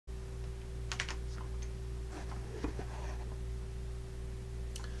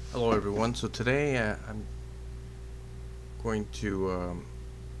Hello everyone, so today I'm going to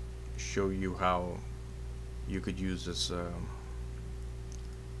show you how you could use this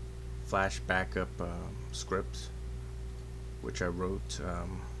flash backup script which I wrote.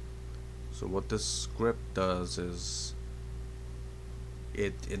 So what this script does is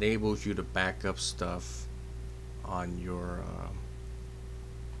it enables you to back up stuff on your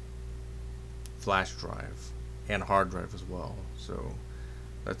flash drive and hard drive as well. So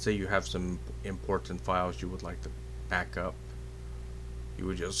let's say you have some important files you would like to back up. You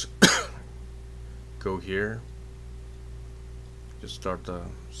would just go here, just start the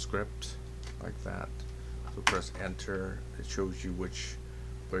script like that. So press enter. It shows you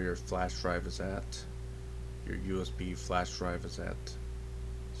where your flash drive is at. Your USB flash drive is at. It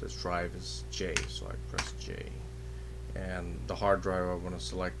says drive is J, so I press J. And the hard drive I want to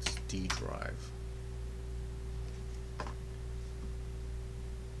select is D drive.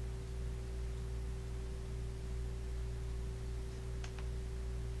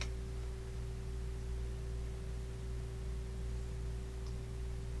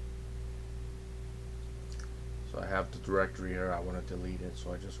 So I have the directory here. I want to delete it,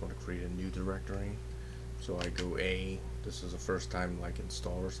 so I just want to create a new directory. So I go A. This is the first time like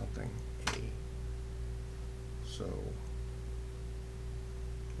install or something. A. So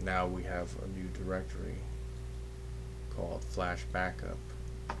now we have a new directory called flash backup,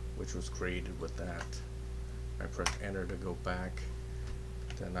 which was created with that. I press enter to go back.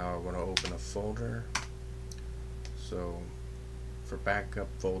 Then now I want to open a folder. So for backup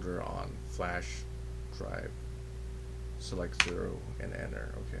folder on flash drive, select 0 and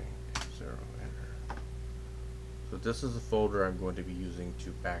enter. Okay, 0, enter. So this is the folder I'm going to be using to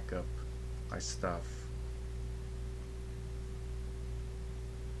back up my stuff.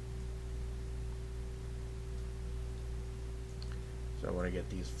 So I want to get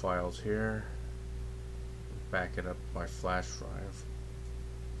these files here, back it up my flash drive.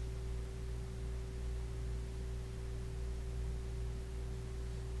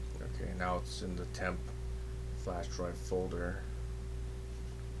 Okay, now it's in the temp flash drive folder.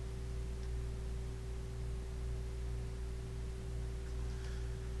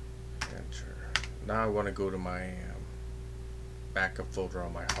 Enter. Now I want to go to my backup folder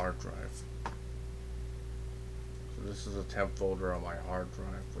on my hard drive. So this is a temp folder on my hard drive,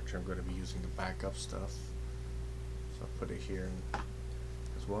 which I'm going to be using to back up stuff. So I'll put it here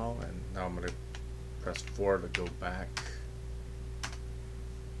as well, and now I'm going to press 4 to go back.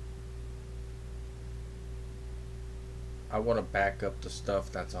 I want to back up the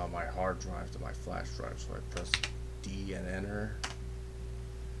stuff that's on my hard drive to my flash drive, so I press D and enter.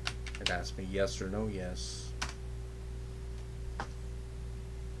 It asks me yes or no. Yes.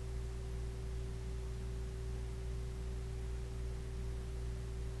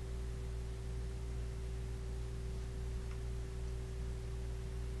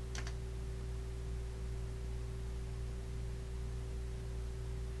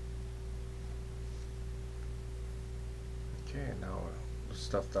 Okay, now the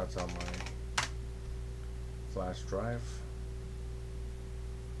stuff that's on my flash drive,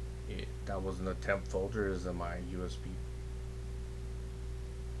 that was in the temp folder, is in my USB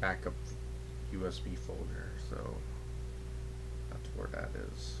backup USB folder, so that's where that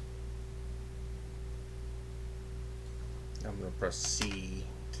is. I'm going to press C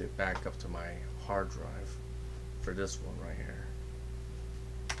to back up to my hard drive for this one right here.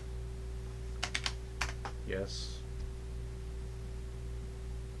 Yes.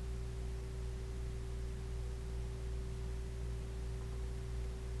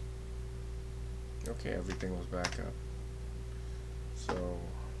 Okay, everything was back up. So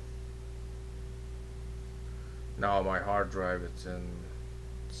now on my hard drive it's in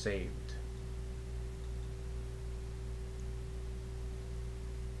saved.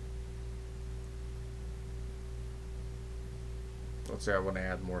 Let's say I want to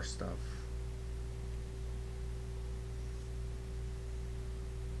add more stuff.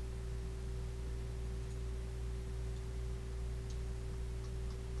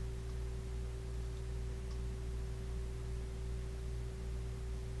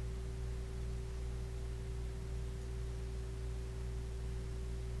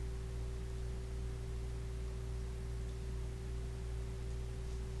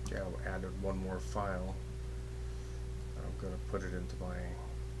 Yeah, I added one more file. I'm going to put it into my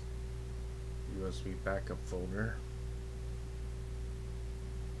USB backup folder.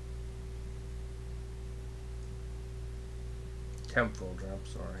 Temp folder, I'm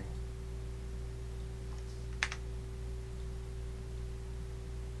sorry.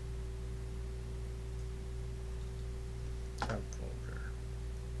 Temp folder.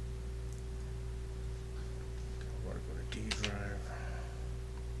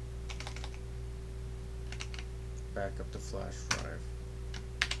 back up the flash drive.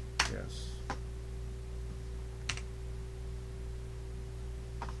 Yes.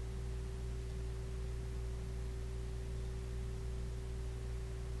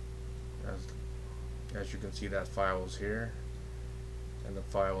 As you can see, that file is here, and the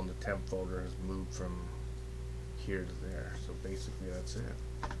file in the temp folder has moved from here to there. So basically that's it.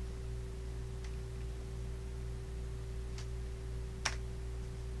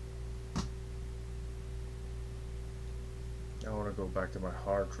 Now I want to go back to my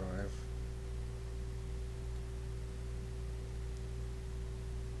hard drive.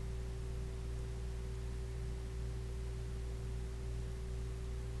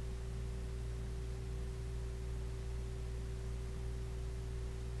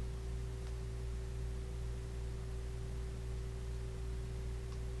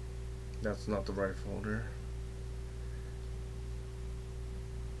 That's not the right folder.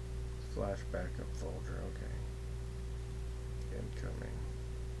 Flash backup folder, okay. Incoming.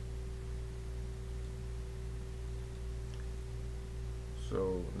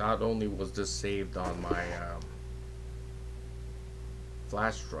 So not only was this saved on my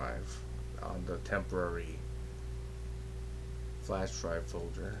flash drive, on the temporary flash drive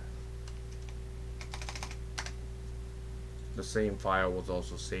folder, the same file was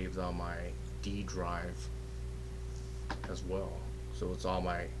also saved on my D drive as well. So it's on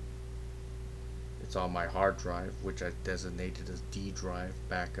my hard drive, which I designated as D drive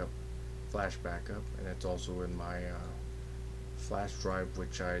backup, flash backup, and it's also in my flash drive,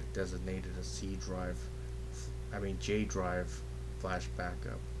 which I designated as J drive flash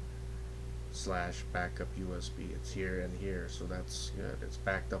backup / backup USB. It's here and here, so that's good. It's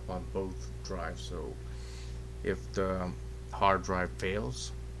backed up on both drives, so if the hard drive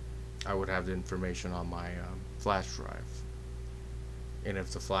fails, I would have the information on my flash drive, and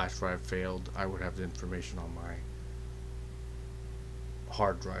if the flash drive failed, I would have the information on my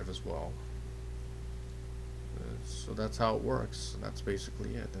hard drive as well. So that's how it works. That's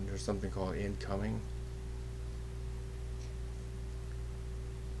basically it. And there's something called incoming.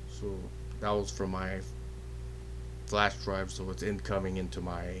 So that was from my flash drive, so it's incoming into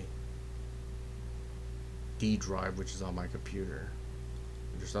my D drive, which is on my computer.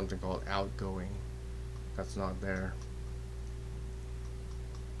 There's something called outgoing. That's not there.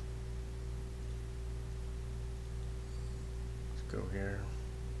 Let's go here.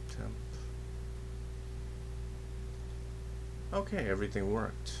 Temp. Okay, everything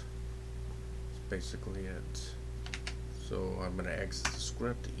worked. That's basically it. So I'm going to exit the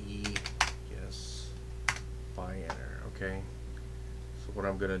script. E, yes. By enter. Okay. So what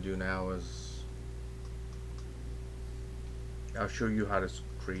I'm going to do now is I'll show you how to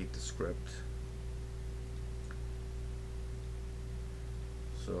create the script.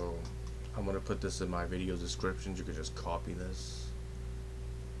 So I'm going to put this in my video descriptions. You could just copy this,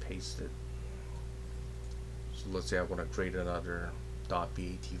 paste it. So let's say I want to create another .bat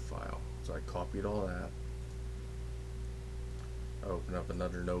file. So I copied all that. I open up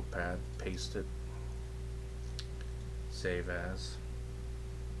another notepad, paste it, save as.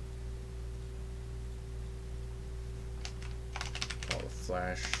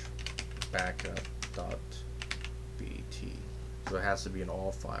 Flash backup.bat. So it has to be in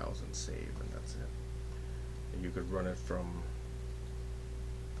all files and save, and that's it. And you could run it from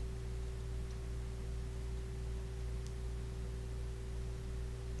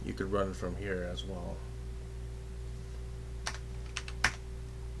here as well.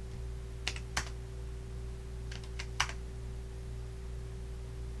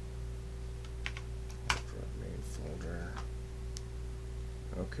 Main folder.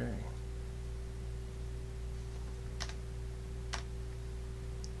 Okay.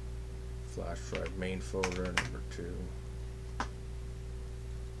 Flash drive main folder number 2.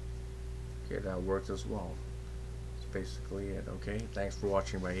 Okay, that worked as well. That's basically it. Okay, thanks for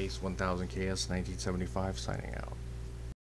watching my Ace 1000 KS 1975 signing out.